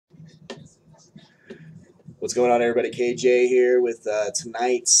What's going on, everybody? KJ here with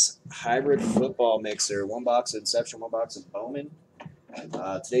tonight's hybrid football mixer. One box of Inception, one box of Bowman.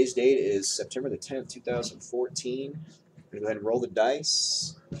 Today's date is September the 10th, 2014. I'm going to go ahead and roll the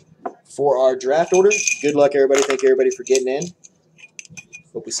dice for our draft order. Good luck, everybody. Thank you, everybody, for getting in.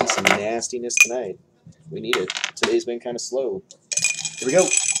 Hope we see some nastiness tonight. We need it. Today's been kind of slow. Here we go.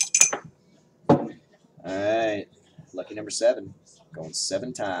 All right. Lucky number 7. Going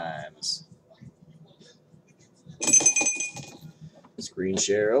 7 times. Screen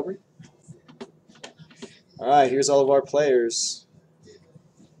share over. All right, here's all of our players.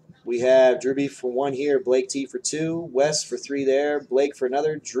 We have Drew B for 1 here, Blake T for 2, Wes for 3 there, Blake for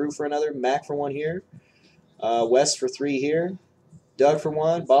another, Drew for another, Mac for 1 here, Wes for 3 here, Doug for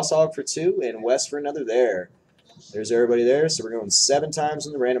 1, Boss Hog for 2, and Wes for another there. There's everybody there, so we're going 7 times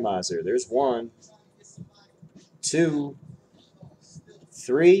in the randomizer. There's 1, 2,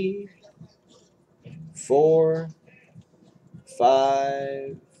 3, 4,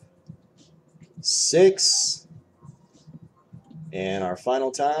 5, 6, and our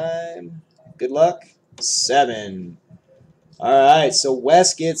final time, good luck, 7. All right, so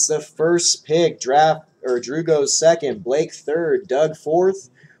Wes gets the first pick. Drew goes second, Blake third, Doug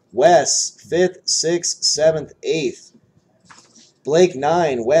fourth, Wes 5th, 6th, 7th, 8th. Blake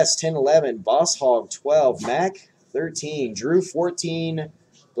 9, Wes 10, 11, Boss Hog 12, Mac 13, Drew 14,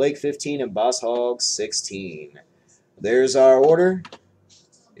 Blake 15, and Boss Hog 16. There's our order.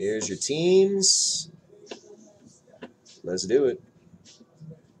 Here's your teams. Let's do it.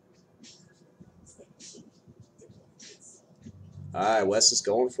 All right, Wes is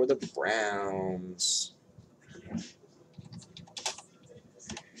going for the Browns.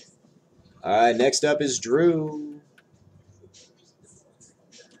 All right, next up is Drew.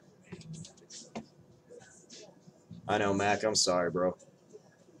 I know, Mac, I'm sorry, bro.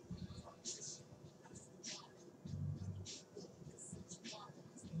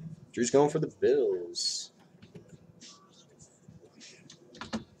 Drew's going for the Bills.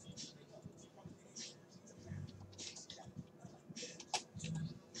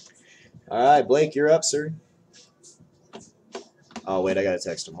 All right, Blake, you're up, sir. Oh, wait, I got to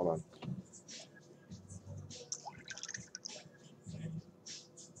text him. Hold on.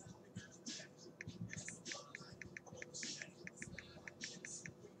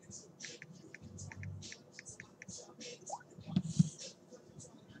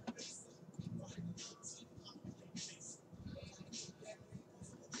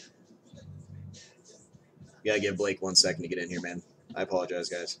 You got to give Blake 1 second to get in here, man. I apologize,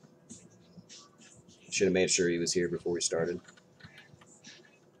 guys. Should have made sure he was here before we started.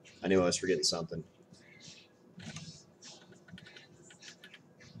 I knew I was forgetting something.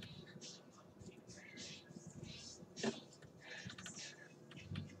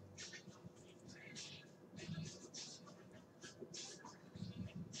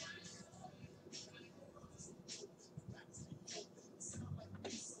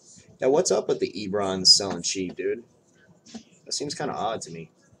 Yeah, what's up with the Ebrons selling cheap, dude? That seems kind of odd to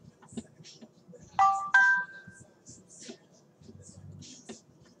me.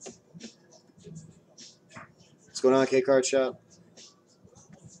 What's going on, K-Card Shop?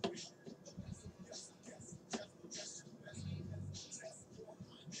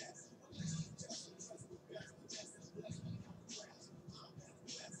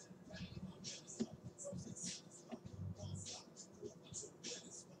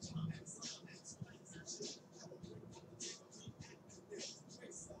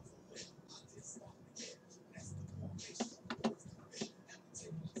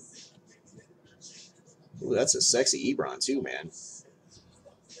 Ooh, that's a sexy Ebron too, man.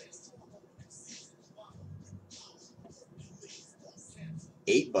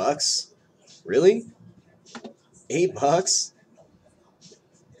 $8? Really? $8?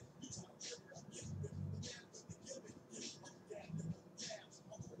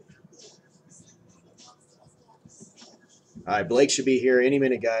 All right, Blake should be here any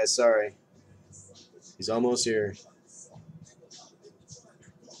minute, guys. Sorry. He's almost here.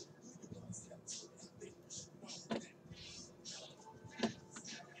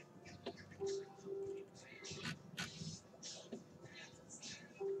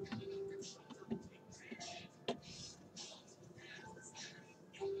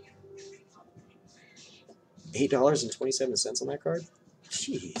 $8.27 on that card?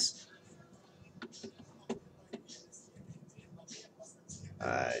 Jeez. All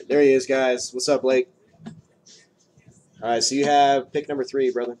right, there he is, guys. What's up, Blake? All right, so you have pick number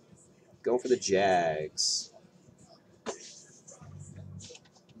 3, brother. Going for the Jags.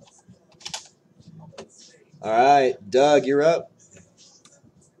 All right, Doug, you're up.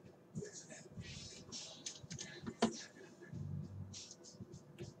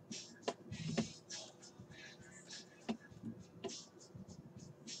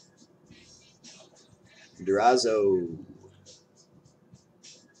 Durazo.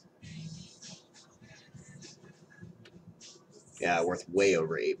 Yeah, worth way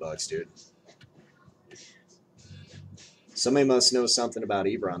over $8, dude. Somebody must know something about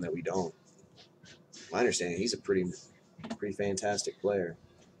Ebron that we don't. My understanding, he's a pretty fantastic player.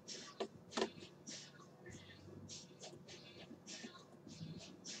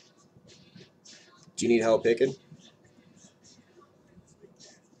 Do you need help picking?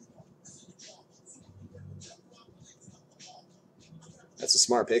 That's a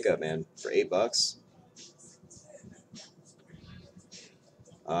smart pickup, man. For $8.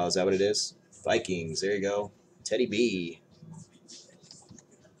 Oh, is that what it is? Vikings. There you go. Teddy B.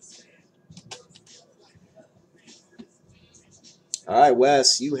 All right,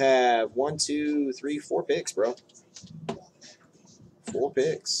 Wes, you have 1, 2, 3, 4 picks, bro. 4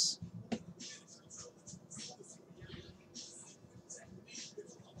 picks.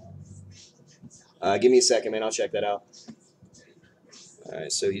 Give me a second, man. I'll check that out. All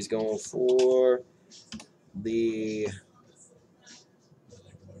right, so he's going for the...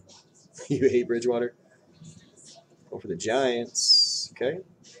 You hate Bridgewater? Go for the Giants. Okay.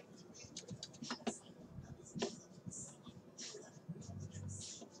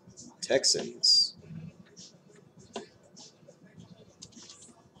 Texans.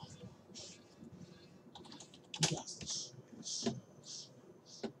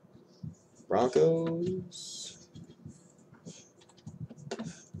 Broncos.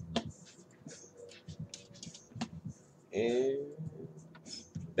 And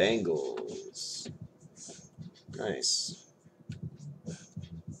Bengals. Nice.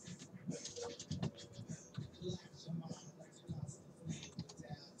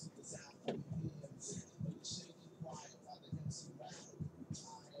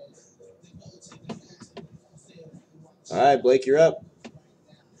 All right, Blake, you're up.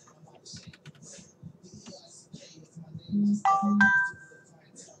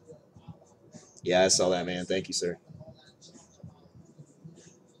 Yeah, I saw that, man. Thank you, sir.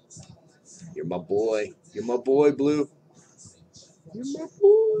 You're my boy. You're my boy, Blue. You're my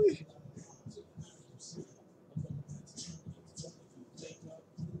boy.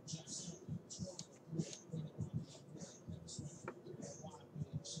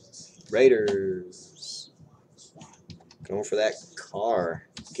 Raiders. Going for that car.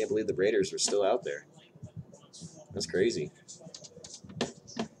 Can't believe the Raiders are still out there. That's crazy.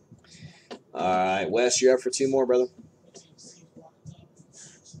 All right, Wes, you're up for 2 more, brother.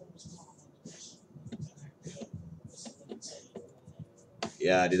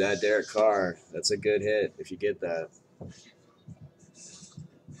 Yeah, do that Derek Carr. That's a good hit if you get that.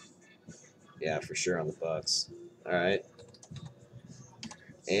 Yeah, for sure on the Bucks. All right.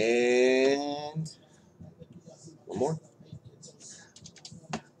 And one more.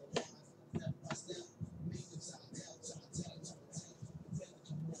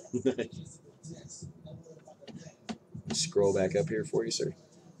 Scroll back up here for you, sir.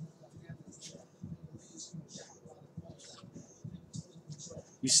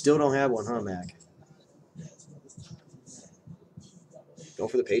 You still don't have one, huh, Mac? Go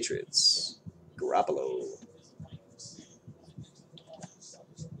for the Patriots. Garoppolo.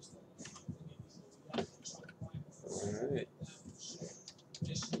 All right.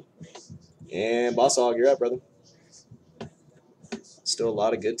 And Boss Hog, you're up, brother. Still a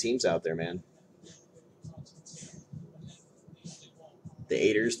lot of good teams out there, man. The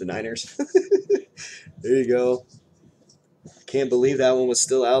 8ers, the 9ers. There you go. Can't believe that one was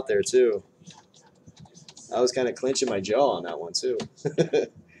still out there, too. I was kind of clenching my jaw on that one, too.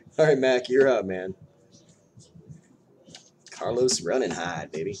 All right, Mac, you're up, man. Carlos running high,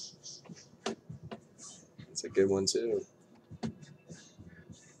 baby. That's a good one, too.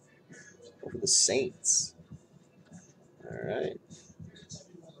 Over the Saints. All right.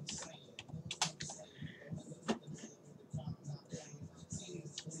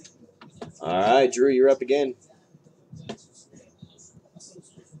 All right, Drew, you're up again.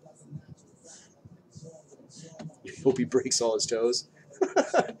 Hope he breaks all his toes.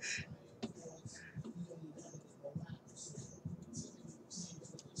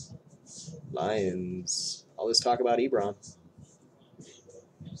 Lions. All this talk about Ebron.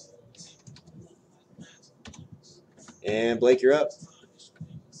 And Blake, you're up.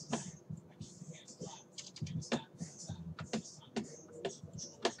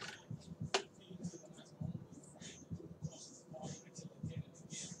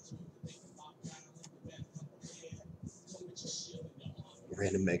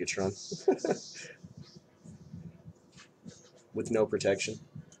 Random Megatron. With no protection.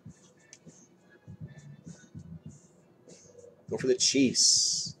 Go for the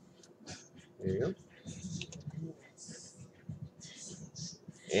Chiefs. There you go.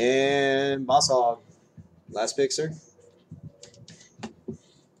 And Boss Hog. Last pick, sir.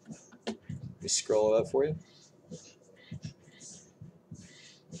 Let me scroll it up for you.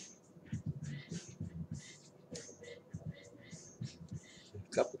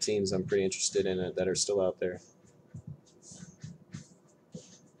 A couple teams I'm pretty interested in that are still out there.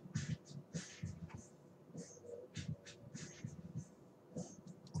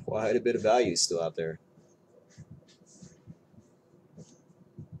 Quite a bit of value still out there.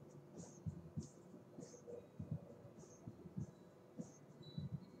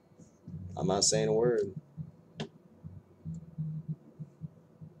 I'm not saying a word.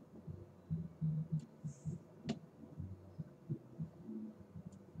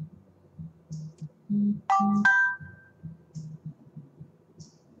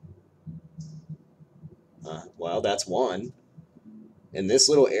 Well, that's one. In this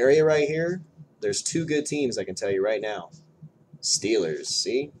little area right here, there's two good teams I can tell you right now. Steelers,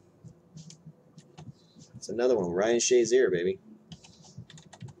 see? It's another one. Ryan Shazier, baby.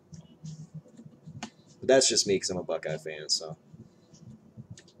 But that's just me because I'm a Buckeye fan, so.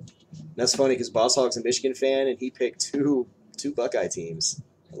 That's funny because Boss Hog's a Michigan fan, and he picked two Buckeye teams.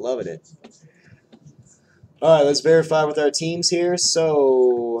 I'm loving it. All right, let's verify with our teams here.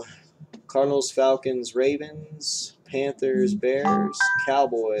 So, Cardinals, Falcons, Ravens, Panthers, Bears,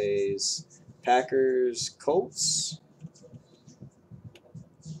 Cowboys, Packers, Colts,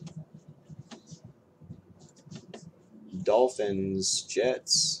 Dolphins,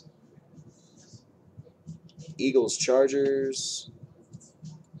 Jets, Eagles, Chargers,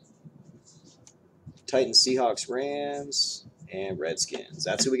 Titans, Seahawks, Rams, and Redskins.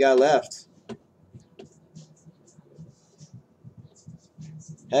 That's who we got left.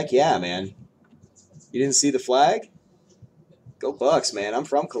 Heck yeah, man. You didn't see the flag? Go Bucks, man. I'm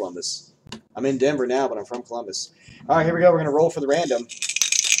from Columbus. I'm in Denver now, but I'm from Columbus. All right, here we go. We're going to roll for the random.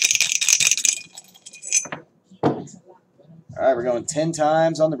 All right, we're going 10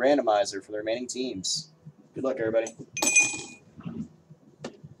 times on the randomizer for the remaining teams. Good luck, everybody.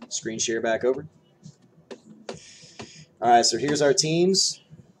 Screen share back over. All right, so here's our teams.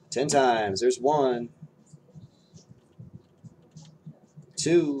 10 times. There's 1,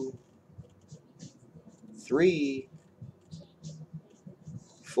 2, 3,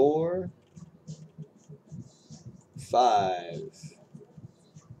 4, 5,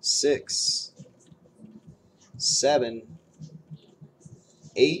 6, 7,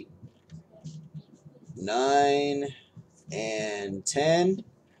 8, 9, and 10.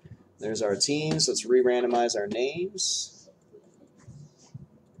 There's our teams. Let's re-randomize our names.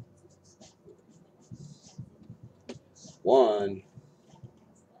 1,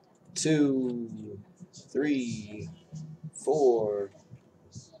 2, 3, 4,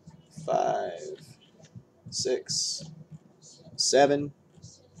 5, 6, 7,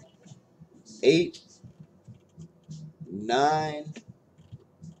 8, 9,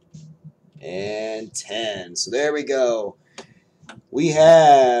 and 10. So there we go. We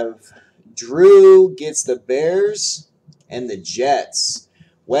have Drew gets the Bears and the Jets.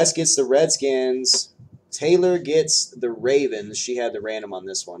 Wes gets the Redskins. Taylor gets the Ravens. She had the random on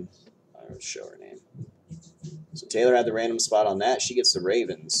this one. I'll show her name. So Taylor had the random spot on that. She gets the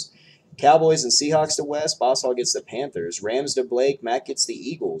Ravens. Cowboys and Seahawks to Wes. Boss Hog gets the Panthers. Rams to Blake. Matt gets the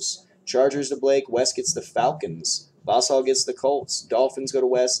Eagles. Chargers to Blake. Wes gets the Falcons. Boss Hog gets the Colts. Dolphins go to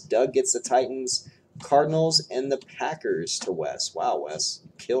Wes. Doug gets the Titans. Cardinals and the Packers to Wes. Wow, Wes.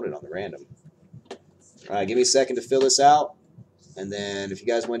 Killed it on the random. All right, give me a second to fill this out. And then if you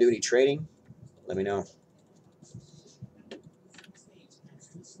guys want to do any trading, let me know.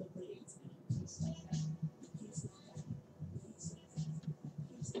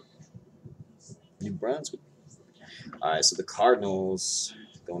 New Brunswick. All right, so the Cardinals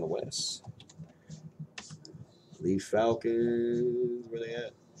going to Wes. Lead Falcons. Where they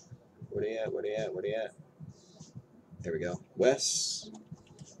at? Where they at? Where they at? Where they at? There we go. Wes.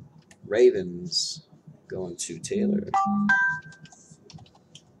 Ravens going to Taylor.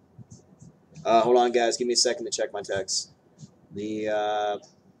 Hold on, guys. Give me a second to check my text. The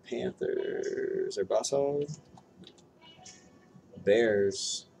Panthers are Boss Hog.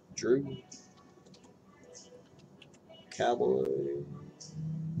 Bears. Drew. Cowboys.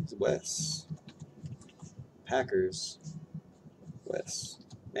 Wes. Packers. Wes.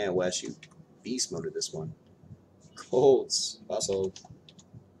 Man, Wes, you beast moded this one. Colts. Boss Hog.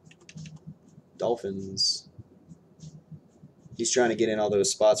 Dolphins. He's trying to get in all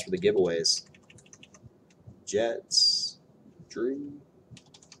those spots for the giveaways. Jets. Drew.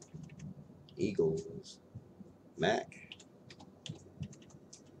 Eagles. Mac.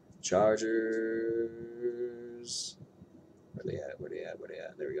 Chargers. Where they at? Where they at? Where they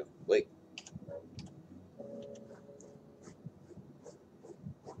at? There we go. Blake.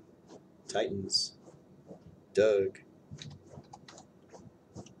 Titans. Doug.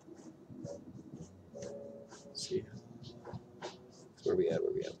 See. Where we at?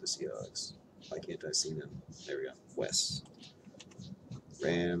 Where we at with the Seahawks? Why can't I see them? There we go. Wes.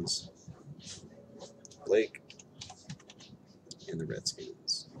 Rams. Blake. And the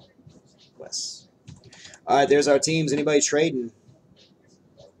Redskins. Wes. All right, there's our teams. Anybody trading?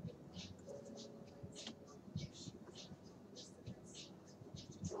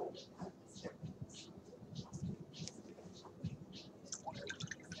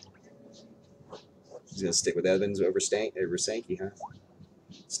 He's gonna stick with Evans over Sankey, huh?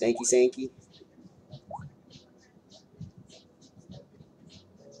 Stanky Sankey.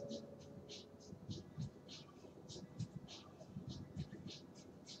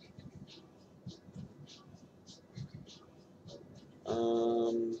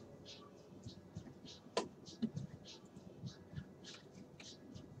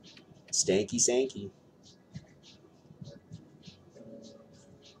 Stanky Sankey.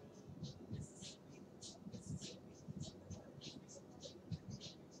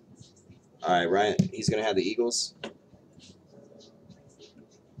 All right, Ryan. He's gonna have the Eagles.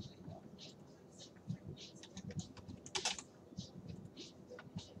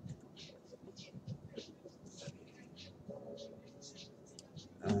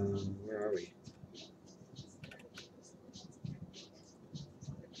 Where are we?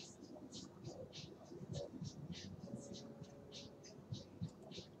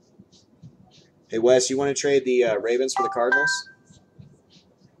 Hey, Wes, you want to trade the Ravens for the Cardinals?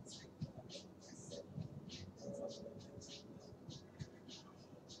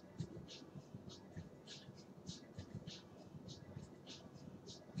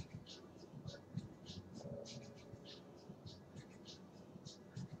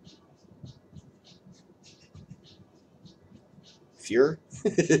 Fuhr?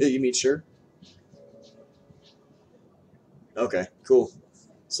 You mean sure? Okay, cool.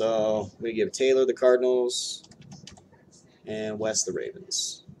 So we give Taylor the Cardinals and Wes the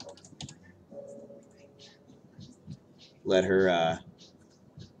Ravens. Let her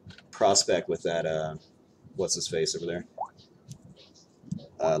prospect with that, what's his face over there?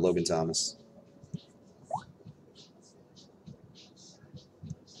 Logan Thomas.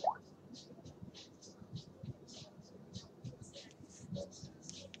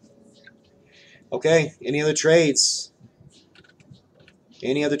 Okay, any other trades?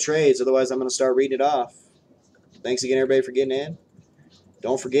 Any other trades? Otherwise, I'm going to start reading it off. Thanks again, everybody, for getting in.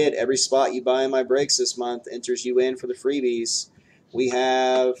 Don't forget, every spot you buy in my breaks this month enters you in for the freebies. We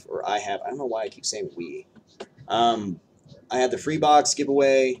have, or I have, I don't know why I keep saying we. I have the free box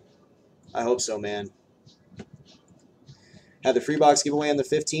giveaway. I hope so, man. Have the free box giveaway on the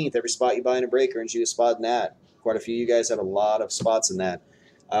 15th. Every spot you buy in a break earns you a spot in that. Quite a few of you guys have a lot of spots in that.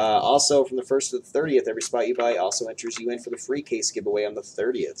 Also, from the 1st to the 30th, every spot you buy also enters you in for the free case giveaway on the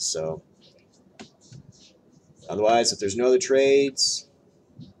 30th. So, otherwise, if there's no other trades,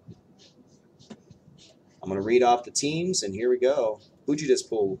 I'm going to read off the teams, and here we go. Who'd you just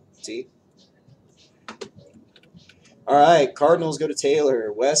pull, T? All right, Cardinals go to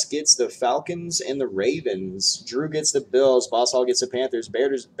Taylor. Wes gets the Falcons and the Ravens. Drew gets the Bills. Boss Hall gets the Panthers.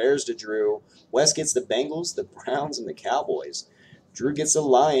 Bears to Drew. Wes gets the Bengals, the Browns, and the Cowboys. Drew gets the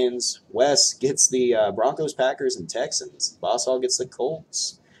Lions. Wes gets the Broncos, Packers, and Texans. Boss Hall gets the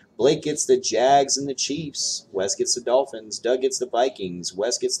Colts. Blake gets the Jags and the Chiefs. Wes gets the Dolphins. Doug gets the Vikings.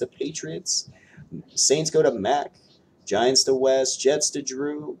 Wes gets the Patriots. Saints go to Mac. Giants to Wes. Jets to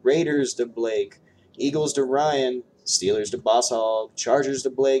Drew. Raiders to Blake. Eagles to Ryan. Steelers to Boss Hog. Chargers to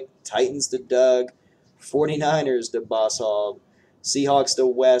Blake. Titans to Doug. 49ers to Boss Hog. Seahawks to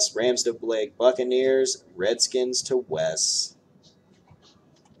Wes. Rams to Blake. Buccaneers. Redskins to Wes.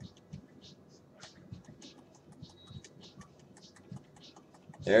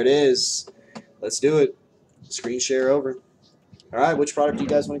 There it is. Let's do it. Screen share over. All right, which product do you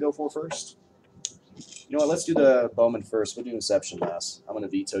guys want to go for first? You know what? Let's do the Bowman first. We'll do Inception last. I'm going to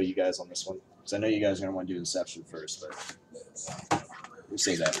veto you guys on this one because I know you guys are going to want to do Inception first, but we'll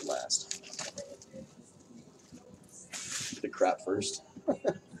save that for last. The crap first.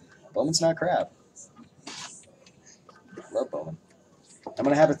 Bowman's not crap. Love Bowman. I'm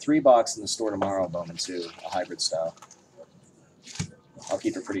going to have a 3-box in the store tomorrow, Bowman, too, a hybrid style. I'll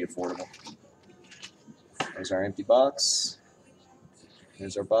keep it pretty affordable. There's our empty box.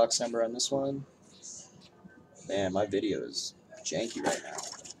 There's our box number on this one. Man, my video is janky right now.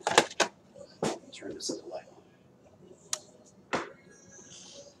 Turn this other light on.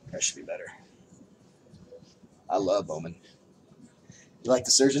 That should be better. I love Bowman. You like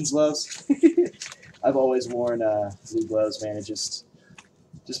the surgeon's gloves? I've always worn blue gloves, man. It just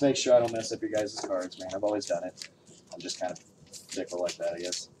make sure I don't mess up your guys' cards, man. I've always done it. I'm just kind of fickle like that, I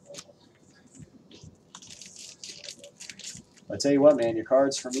guess. I tell you what, man, your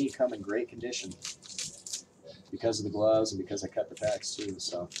cards for me come in great condition because of the gloves and because I cut the packs too,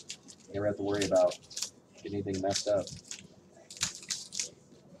 so you never have to worry about getting anything messed up.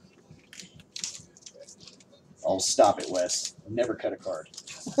 Oh, stop it, Wes. Never cut a card.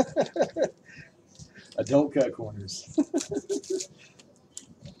 I don't cut corners.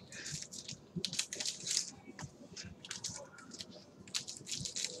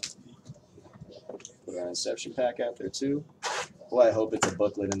 Put our Inception pack out there too. Boy, I hope it's a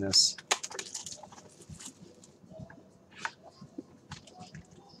booklet in this.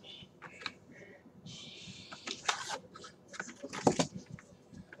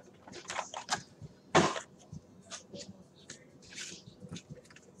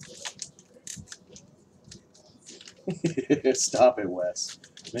 Stop it, Wes.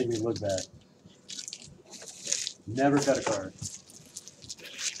 Make me look bad. Never cut a card.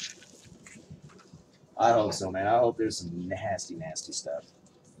 I hope so, man. I hope there's some nasty, nasty stuff.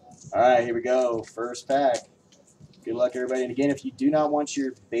 All right, here we go. First pack. Good luck, everybody. And again, if you do not want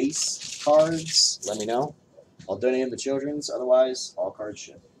your base cards, let me know. I'll donate them to Children's. Otherwise, all cards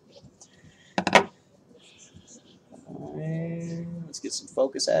ship. All right, let's get some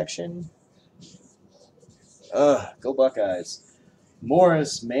focus action. Go Buckeyes.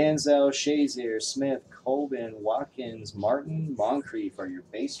 Morris, Manziel, Shazier, Smith, Colvin, Watkins, Martin, Moncrief are your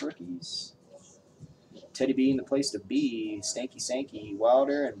base rookies. Teddy B in the place to be. Stanky Sankey,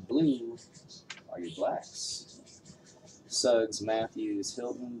 Wilder, and Blue are your blacks. Suggs, Matthews,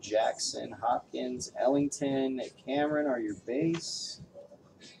 Hilton, Jackson, Hopkins, Ellington, Cameron are your base.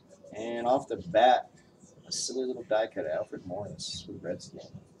 And off the bat, a silly little die cut, Alfred Morris for the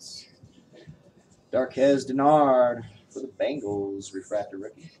Redskins. Darquez Denard for the Bengals, refractor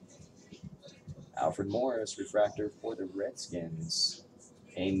rookie. Alfred Morris, refractor for the Redskins.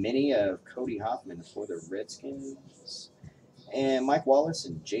 A mini of Cody Hoffman for the Redskins. And Mike Wallace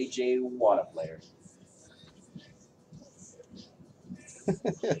and J.J. Watt player.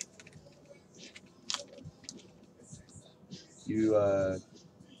 You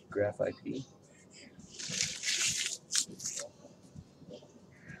graphite P.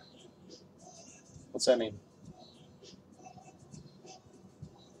 What's that mean?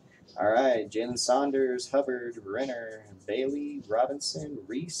 All right, Jalen Saunders, Hubbard, Renner, Bailey, Robinson,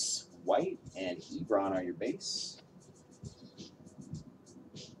 Reese, White, and Ebron are your base.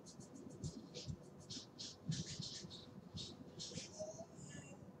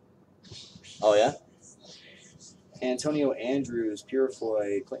 Oh, yeah? Antonio Andrews,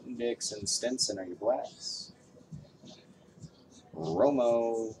 Purifoy, Clinton Dix, and Stenson are your blacks.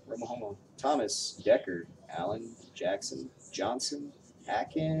 Romo, Thomas, Decker, Allen, Jackson, Johnson,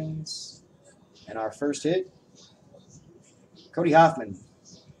 Atkins, and our first hit, Cody Hoffman.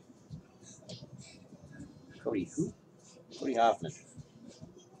 Cody who? Cody Hoffman.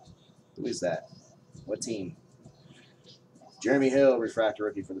 Who is that? What team? Jeremy Hill, refractor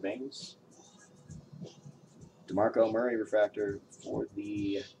rookie for the Bengals. DeMarco Murray, refractor for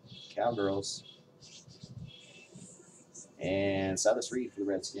the Cowgirls. And Silas Reed for the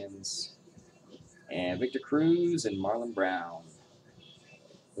Redskins. And Victor Cruz and Marlon Brown.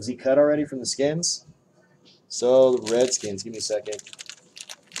 Was he cut already from the Skins? So the Redskins, give me a second.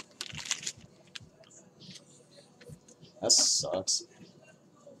 That sucks.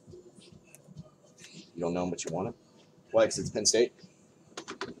 You don't know him, but you want him? Why? Because it's Penn State?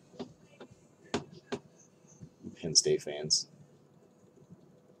 Penn State fans.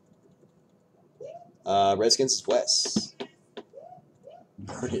 Redskins is Wes.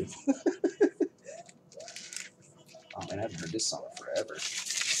 Burn Oh man, I haven't heard this song forever.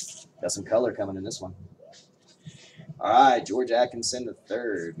 Got some color coming in this one. All right, George Atkinson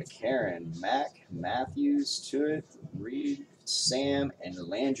III, McCarron, Mack, Matthews, Tuitt, Reed, Sam, and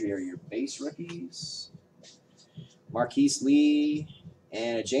Landry are your base rookies. Marquise Lee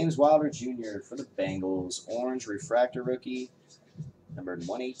and James Wilder Jr. for the Bengals. Orange refractor rookie, numbered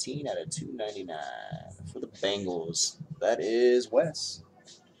 118 out of 299 for the Bengals. That is Wes.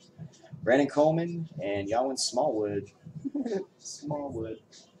 Brandon Coleman and Yawin Smallwood. Smallwood.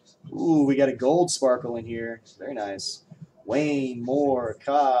 Ooh, we got a gold sparkle in here. Very nice. Wayne, Moore,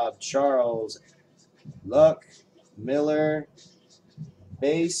 Cobb, Charles, Luck, Miller,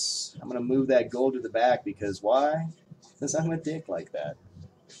 base. I'm going to move that gold to the back because why? Because I'm a dick like that.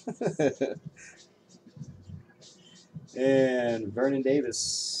 And Vernon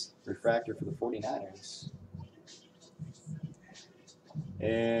Davis, refractor for the 49ers.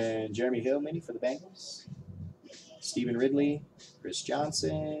 And Jeremy Hill mini for the Bengals. Stephen Ridley, Chris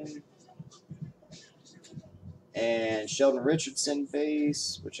Johnson, and Sheldon Richardson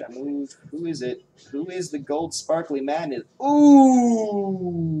base, which I moved. Who is it? Who is the gold sparkly madness? Ooh,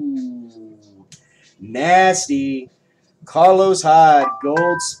 nasty. Carlos Hyde,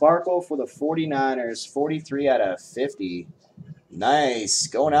 gold sparkle for the 49ers, 43 out of 50. Nice.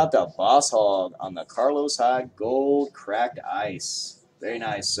 Going out to Boss Hog on the Carlos Hyde gold cracked ice. Very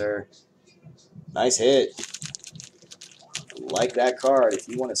nice, sir. Nice hit. Like that card. If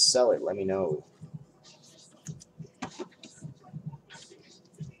you want to sell it, let me know.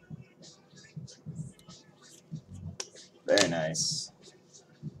 Very nice.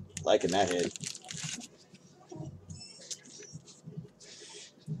 Liking that hit.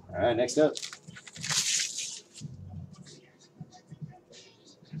 All right, next up.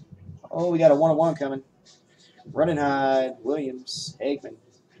 Oh, we got a 1-on-1 coming. Running Hyde, Williams, Aikman,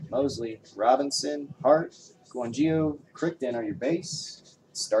 Mosley, Robinson, Hart, Guangio, Crichton are your base.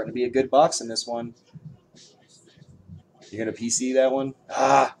 It's starting to be a good box in this one. You're going to PC that one?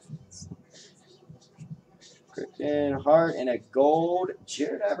 Ah! Crichton, Hart, and a gold.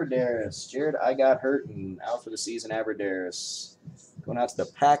 Jared Aberderis. Jared, I got hurt and out for the season. Aberderis. Going out to the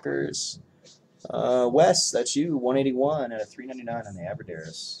Packers. Wes, that's you. 181 out of 399 on the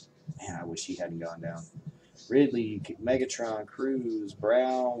Aberderis. Man, I wish he hadn't gone down. Ridley, Megatron, Cruz,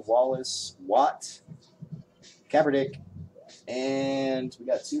 Brown, Wallace, Watt, Kaepernick, and we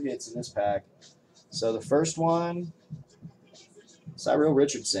got 2 hits in this pack. So the first one, Cyril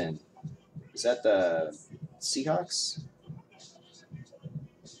Richardson. Is that the Seahawks?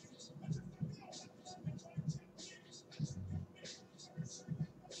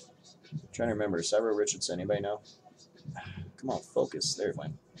 I'm trying to remember. Cyril Richardson. Anybody know? Come on, focus. There it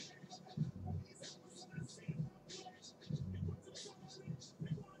went.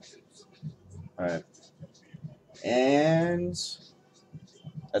 All right. And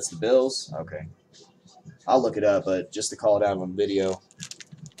that's the Bills. Okay. I'll look it up, but just to call it out on video,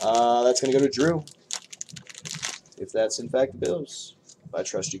 that's going to go to Drew. If that's in fact the Bills. I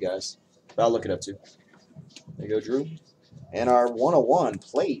trust you guys. But I'll look it up too. There you go, Drew. And our 101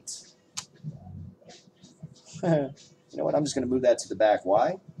 plate. You know what? I'm just going to move that to the back.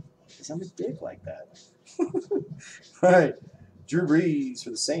 Why? Because I'm a dick like that. All right. Drew Brees for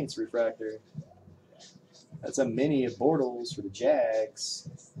the Saints refractor. That's a mini of Bortles for the Jags.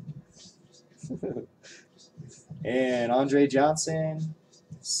 And Andre Johnson,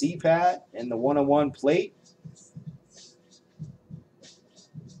 C-Pat, and the 101 plate.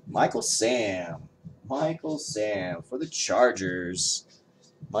 Michael Sam. Michael Sam for the Chargers.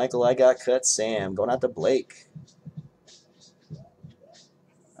 Michael, I got cut. Sam. Going out to Blake.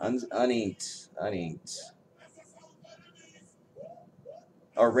 Uninked.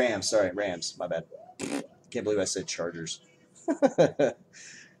 Or Rams. Sorry, Rams. My bad. Can't believe I said Chargers. It's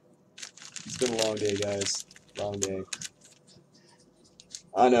been a long day, guys. Long day.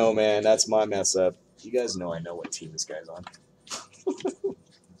 I know, man. That's my mess up. You guys know I know what team this guy's on.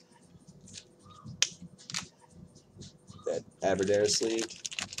 That Aberderis League.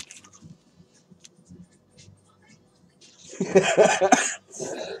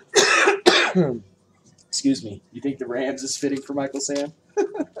 Excuse me. You think the Rams is fitting for Michael Sam?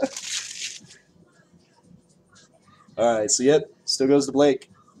 All right, so yep, still goes to Blake.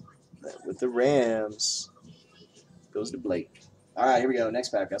 With the Rams, goes to Blake. All right, here we go. Next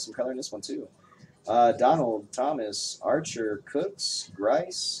pack. Got some color in this one, too. Donald, Thomas, Archer, Cooks,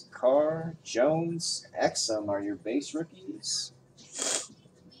 Grice, Carr, Jones, Exum are your base rookies.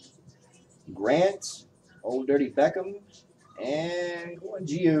 Grant, Old Dirty Beckham, and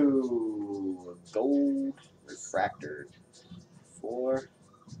Guangio, gold refractor for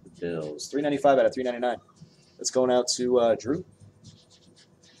the Bills. 395 out of 399. That's going out to Drew.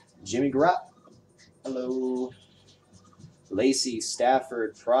 Jimmy Grott. Hello. Lacey,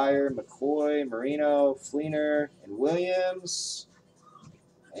 Stafford, Pryor, McCoy, Marino, Fleener, and Williams.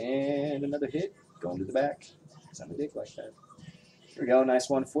 And another hit going to the back. I'm a dick like that. Here we go. Nice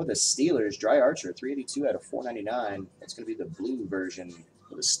one for the Steelers. Dry Archer, 382 out of 499. That's going to be the blue version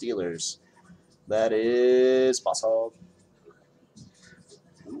for the Steelers. That is Boss Hog.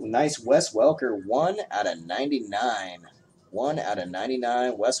 Nice Wes Welker, 1 out of 99. 1 out of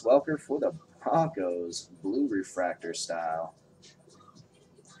 99. Wes Welker for the Broncos, blue refractor style.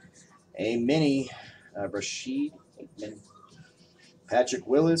 A mini, Rashid, Patrick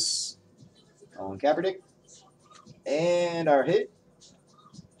Willis, Colin Kaepernick, and our hit.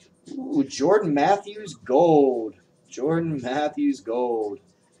 Ooh, Jordan Matthews gold. Jordan Matthews gold.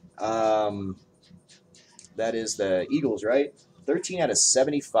 That is the Eagles, right? 13 out of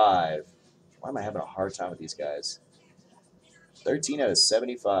 75. Why am I having a hard time with these guys? 13 out of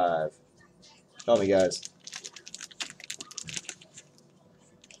 75. Tell me, guys.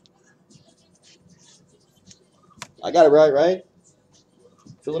 I got it right?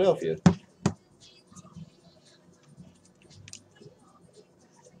 Philadelphia.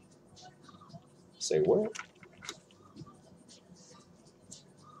 Say what?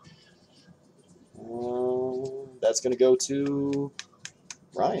 That's going to go to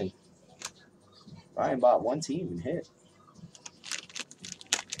Ryan. Ryan bought one team and hit.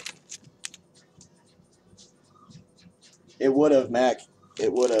 It would have, Mac.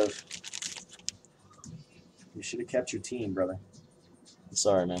 It would have. You should have kept your team, brother. I'm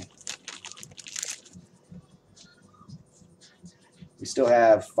sorry, man. We still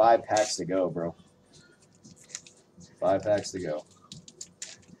have 5 packs to go, bro. 5 packs to go.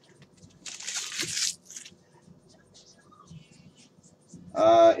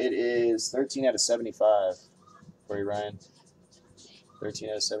 It is 13 out of 75 for you, Ryan. 13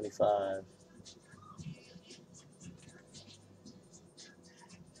 out of 75.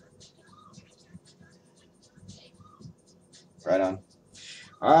 Right on.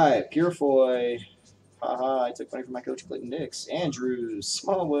 All right, Purefoy. Haha, I took money from my coach, Clayton Dix. Andrews,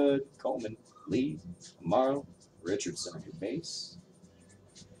 Smallwood, Coleman, Lee, Amaro, Richardson on your base.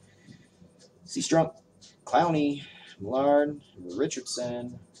 Seastrunk, Clowney, Millard,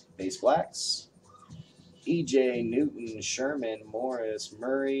 Richardson, base blacks. EJ, Newton, Sherman, Morris,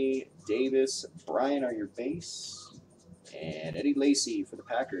 Murray, Davis, Bryan are your base. And Eddie Lacy for the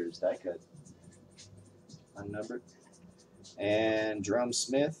Packers, die cut. Unnumbered. And Jerome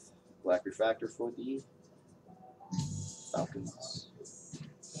Smith, black refractor for the Falcons.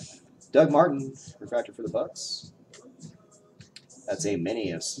 Doug Martin, refractor for the Bucks. That's a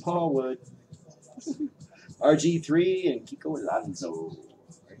mini of Smallwood. RG3 and Kiko Alonso,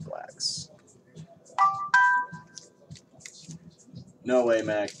 red blacks. No way,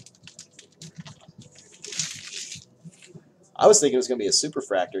 Mac. I was thinking it was going to be a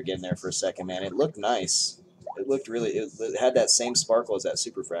superfractor again there for a second, man. It looked nice. It looked really, it had that same sparkle as that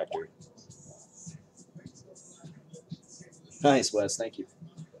superfractor. Nice, Wes. Thank you.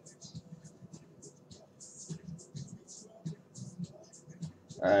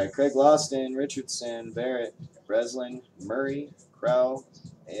 All right, Craig Loston, Richardson, Barrett, Breslin, Murray, Crow,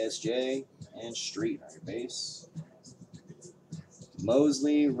 ASJ, and Street on your base.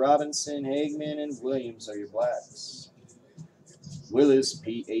 Mosley, Robinson, Hagman, and Williams are your blacks. Willis,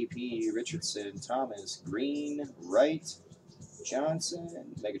 AP, Richardson, Thomas, Green, Wright,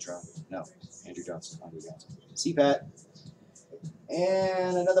 Johnson, Megatron. No, Andrew Johnson. CPAT.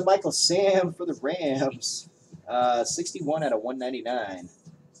 And another Michael Sam for the Rams. 61 out of 199.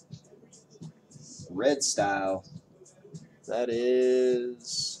 Red style. That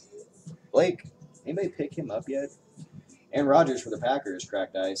is Blake. Anybody pick him up yet? And Rogers for the Packers,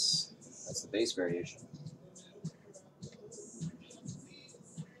 cracked ice. That's the base variation.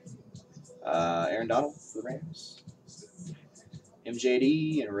 Aaron Donald for the Rams.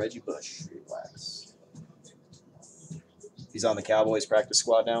 MJD and Reggie Bush for your blacks. He's on the Cowboys practice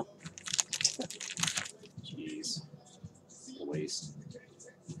squad now. Jeez. What a waste.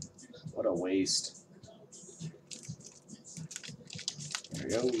 What a waste. There we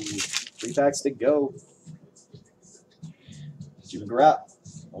go. 3 packs to go. Jimmy Garopp,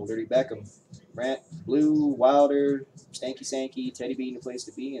 Old Dirty Beckham, Brant, Blue, Wilder, Stanky Sankey, Teddy Bean, the place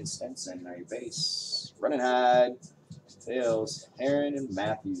to be, and Stenson are your base. Running Hyde, Tails, Heron, and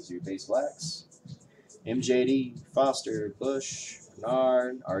Matthews are your base blacks. MJD, Foster, Bush,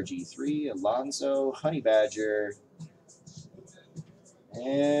 Bernard, RG3, Alonso, Honey Badger,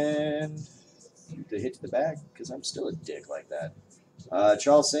 and the hit to the back because I'm still a dick like that.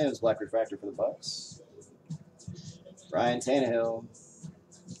 Charles Sims, black refractor for the Bucks. Ryan Tannehill,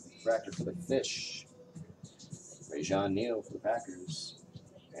 refractor for the Fish. Rajon Neal for the Packers.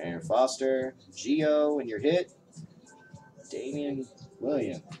 Aaron Foster, Gio, and your hit, Damian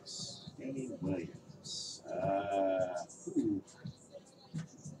Williams. Damian Williams.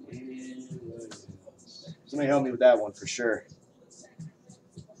 Damian Williams. Somebody help me with that one for sure.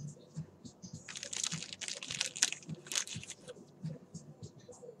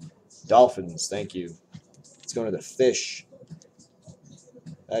 Dolphins, thank you. Let's go to the Fish.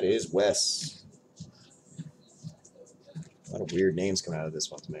 That is Wes. A lot of weird names coming out of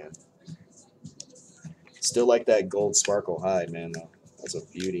this one, man. Still like that gold sparkle hide, man, though. That's a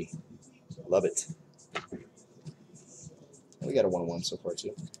beauty. Love it. We got a 1-1 so far,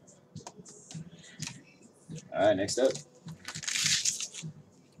 too. All right, next up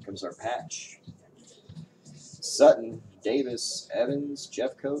comes our patch. Sutton, Davis, Evans,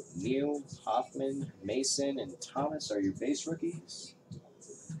 Jeffcoat, Neal, Hoffman, Mason, and Thomas are your base rookies.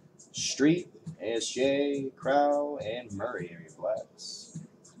 Street, ASJ, Crow, and Murray are your blacks.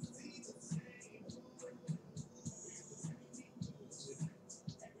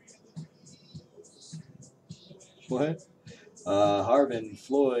 What? Harvin,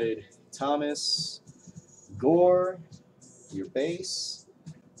 Floyd, Thomas, Gore, your base.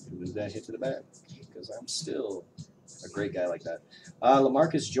 Move that hit to the back because I'm still a great guy like that.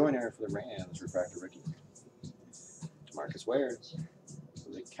 LaMarcus Joyner for the Rams, refractor rookie. Marcus Ware for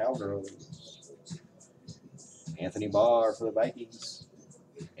the Cowgirls. Anthony Barr for the Vikings.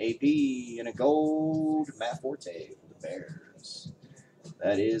 AP and a gold Matt Forte for the Bears.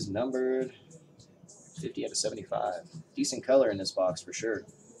 That is numbered 50 out of 75. Decent color in this box for sure.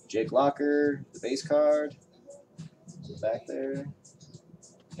 Jake Locker, the base card. Back there.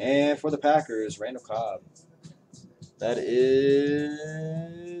 And for the Packers, Randall Cobb. That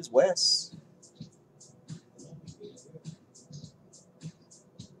is Wes.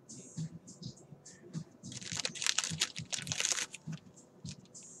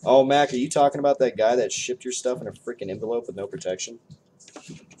 Oh, Mac, are you talking about that guy that shipped your stuff in a freaking envelope with no protection?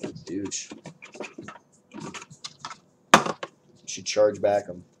 Douche. You should charge back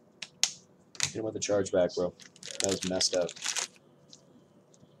him. Hit him with a charge back, bro. That was messed up.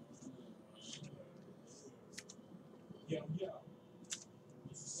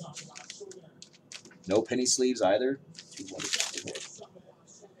 No penny sleeves either.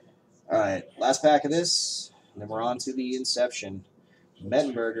 All right, last pack of this, and then we're on to the Inception.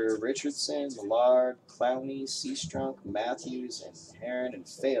 Mettenberger, Richardson, Millard, Clowney, Seastrunk, Matthews, and Heron and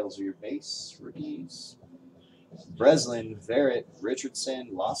Fales are your base rookies. Breslin, Verrett, Richardson,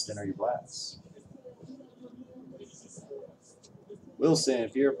 Loston are your blacks. Wilson,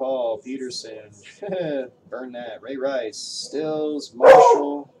 Pierre-Paul, Peterson, burn that. Ray Rice, Stills,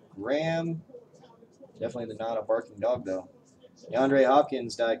 Marshall, Graham. Definitely not a barking dog, though. DeAndre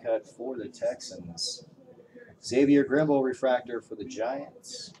Hopkins, die cut for the Texans. Xavier Grimble, refractor for the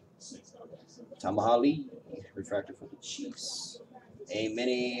Giants. Tamahali, refractor for the Chiefs. A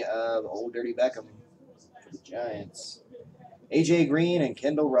mini of Old Dirty Beckham for the Giants. AJ Green and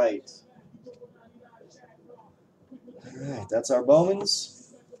Kendall Wright. All right, that's our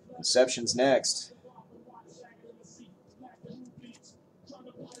Bowmans. Inception's next.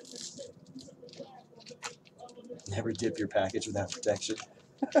 Never dip your package without protection.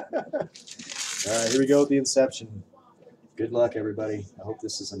 All right, here we go with the Inception. Good luck, everybody. I hope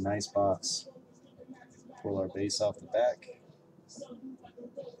this is a nice box. Pull our base off the back.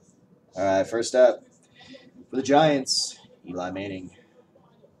 All right, first up, for the Giants, Eli Manning.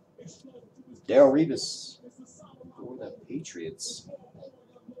 Darrell Revis for the Patriots.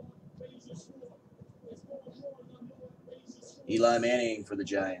 Eli Manning for the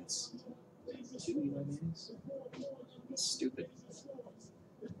Giants. 2 Eli Mannings? That's stupid.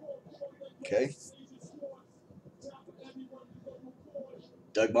 Okay.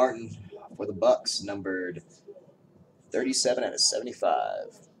 Doug Martin for the Bucks, numbered 37 out of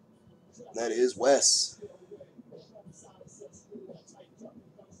 75. That is Wes.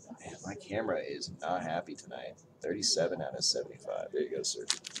 Man, my camera is not happy tonight. 37 out of 75. There you go, sir.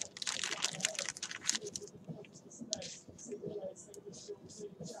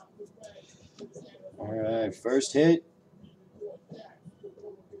 All right, first hit.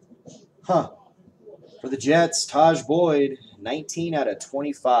 For the Jets, Taj Boyd, 19 out of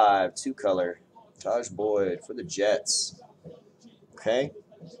 25, two-color. Taj Boyd for the Jets. Okay,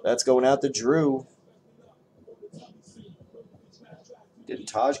 that's going out to Drew. Did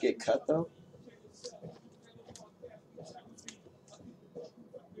Taj get cut, though?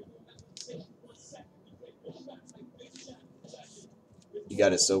 You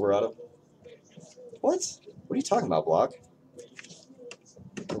got his Silverado? What? What are you talking about, Block?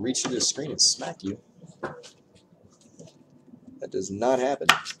 I'll reach into the screen and smack you. That does not happen.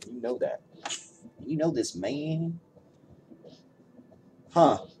 You know that. You know this, man.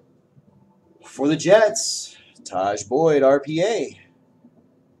 For the Jets, Taj Boyd, RPA.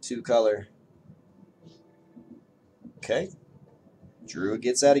 Two-color. Okay. Drew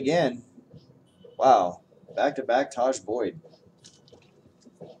gets that again. Wow. Back-to-back Taj Boyd.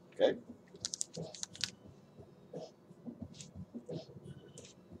 Okay.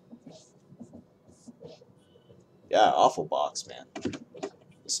 Yeah, awful box, man.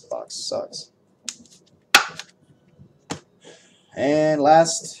 This box sucks. And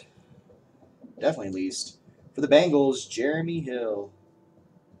last, definitely least, for the Bengals, Jeremy Hill.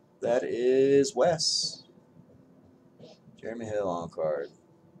 That is Wes. Jeremy Hill on card.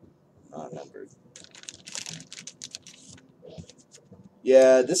 Not numbered.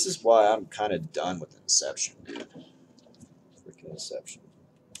 Yeah, this is why I'm kind of done with Inception, dude. Freaking Inception.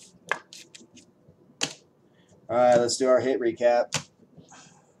 All right, let's do our hit recap.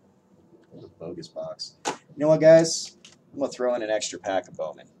 The bogus box. You know what, guys? I'm going to throw in an extra pack of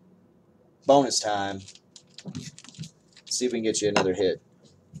Bowman. Bonus time. See if we can get you another hit.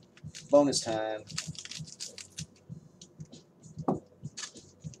 Bonus time.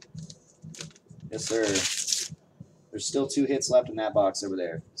 Yes, sir. There's still 2 hits left in that box over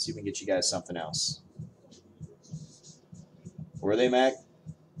there. See if we can get you guys something else. Were they, Mac?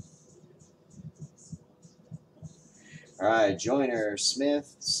 All right, Joyner,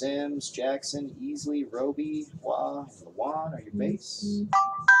 Smith, Sims, Jackson, Easley, Roby, Wah, Lawan are your base.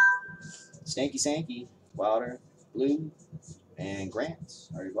 Stanky Sankey, Wilder, Blue, and Grant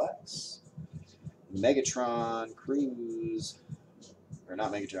are your blacks. Megatron, Cruz, or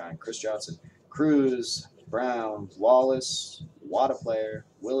not Megatron, Chris Johnson, Cruz, Brown, Wallace, Wada player,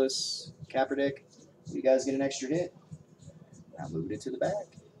 Willis, Kaepernick. You guys get an extra hit. Now moving it to the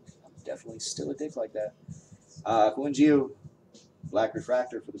back. I'm definitely still a dick like that. Quinn Gio, black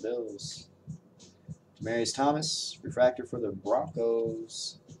refractor for the Bills. Demarius Thomas, refractor for the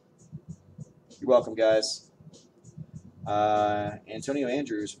Broncos. You're welcome, guys. Antonio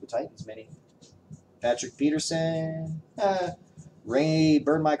Andrews for the Titans mini. Patrick Peterson. Ray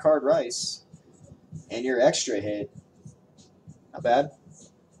Burn My Card Rice. And your extra hit. Not bad.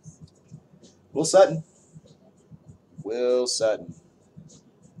 Will Sutton. Will Sutton.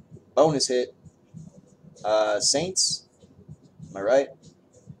 Bonus hit. Saints. Am I right?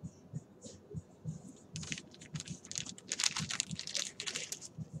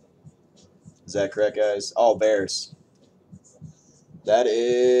 Is that correct, guys? All Bears. That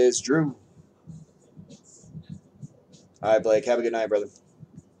is Drew. All right, Blake. Have a good night, brother.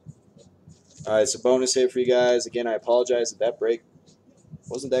 All right, so bonus hit for you guys. Again, I apologize that break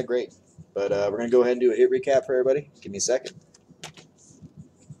wasn't that great. But we're going to go ahead and do a hit recap for everybody. Give me a second.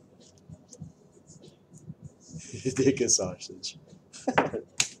 Dick is sausage.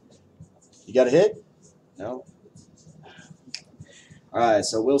 You got a hit? No? All right,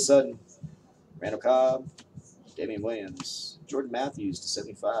 so Will Sutton, Randall Cobb, Damian Williams, Jordan Matthews to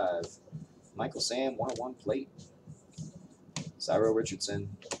 75, Michael Sam, 101 plate, Cyril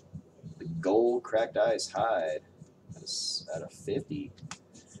Richardson, the gold cracked ice Hyde at a 50,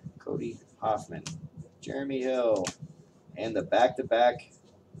 Cody Hoffman, Jeremy Hill, and the back-to-back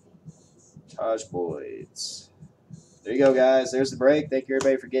Taj Boyds. There you go, guys. There's the break. Thank you,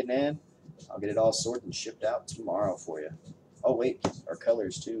 everybody, for getting in. I'll get it all sorted and shipped out tomorrow for you. Oh, wait. Our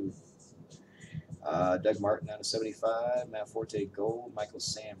colors, too. Doug Martin out of 75. Matt Forte, gold. Michael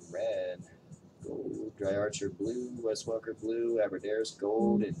Sam, red. Gold. Dry Archer, blue. Wes Welker, blue. Aberdaris,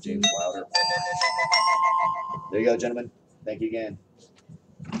 gold. And James Wilder, orange. There you go, gentlemen. Thank you again.